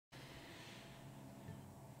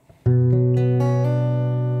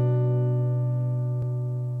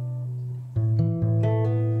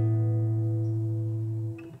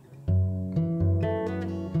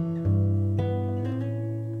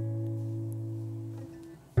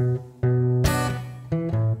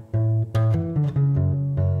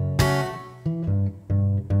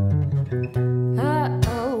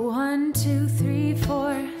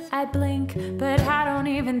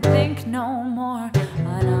think no more.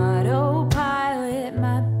 On autopilot,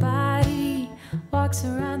 my body walks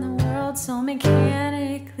around the world so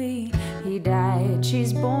mechanically. He died,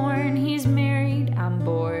 she's born, he's married, I'm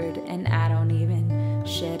bored, and I don't even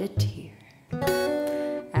shed a tear.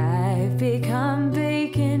 I've become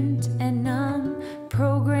vacant and numb,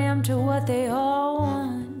 programmed to what they all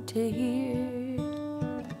want to hear.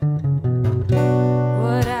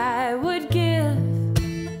 What I would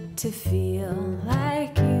give to feel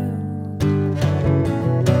like you.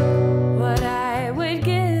 What I would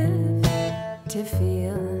give to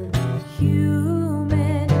feel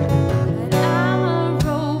human. But I'm a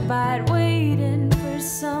robot waiting for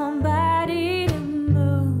somebody to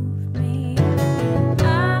move me.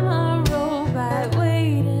 I'm a robot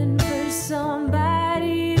waiting for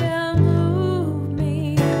somebody to move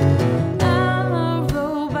me. I'm a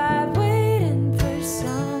robot waiting for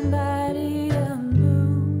somebody to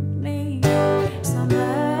move me. Somebody,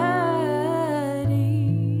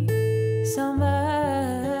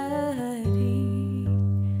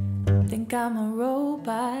 think I'm a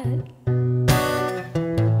robot.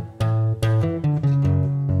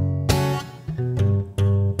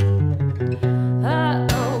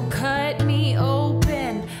 Uh-oh, cut me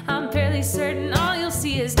open. I'm fairly certain all you'll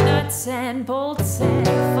see is nuts and bolts and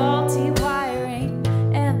faulty wiring,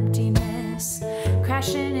 emptiness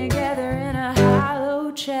crashing together in a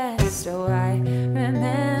hollow chest. Oh, I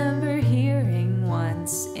remember hearing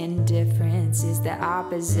once, indifference is the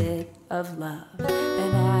opposite of love.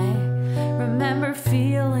 And I remember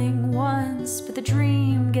feeling once, but the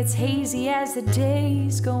dream gets hazy as the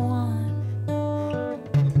days go on.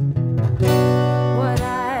 What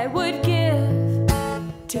I would give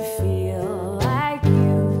to feel like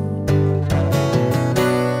you.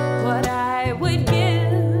 What I would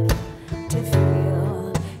give to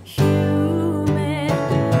feel human.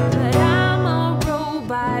 But I'm a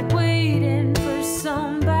robot waiting for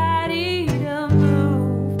somebody to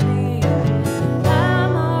move me.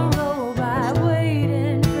 I'm a robot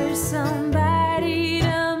waiting for somebody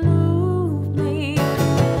to move me.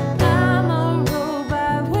 I'm a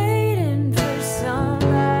robot waiting for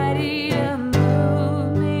somebody to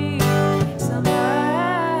move me. Somebody,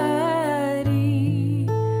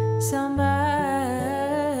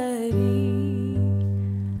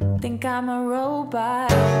 think I'm a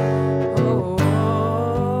robot. Oh.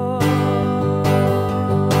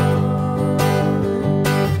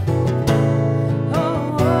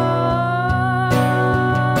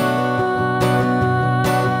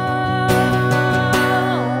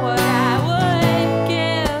 What I would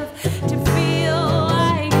give to feel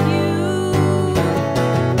like you.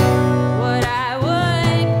 What I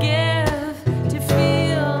would give to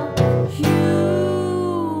feel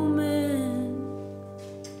human.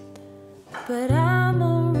 But I'm a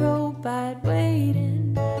robot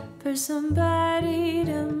waiting for somebody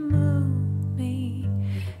to move me.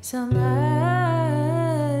 Somebody,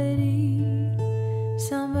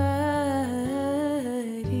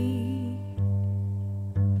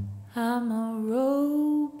 I'm a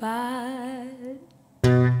robot.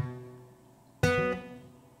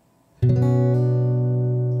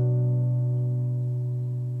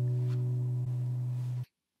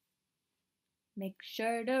 Make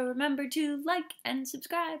sure to remember to like and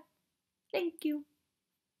subscribe. Thank you.